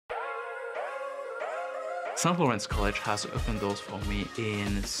St. Lawrence College has opened doors for me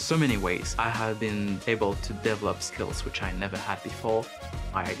in so many ways. I have been able to develop skills which I never had before.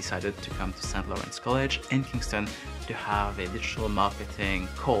 I decided to come to St. Lawrence College in Kingston to have a digital marketing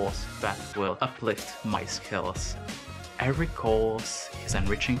course that will uplift my skills. Every course is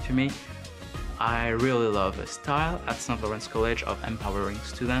enriching to me. I really love the style at St. Lawrence College of empowering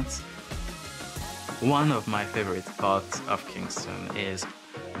students. One of my favorite parts of Kingston is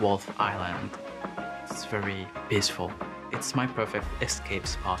Wolf Island. It's very peaceful. It's my perfect escape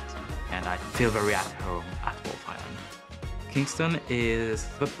spot, and I feel very at home at Wolf Island. Kingston is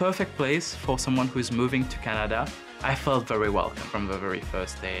the perfect place for someone who is moving to Canada. I felt very welcome from the very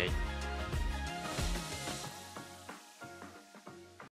first day.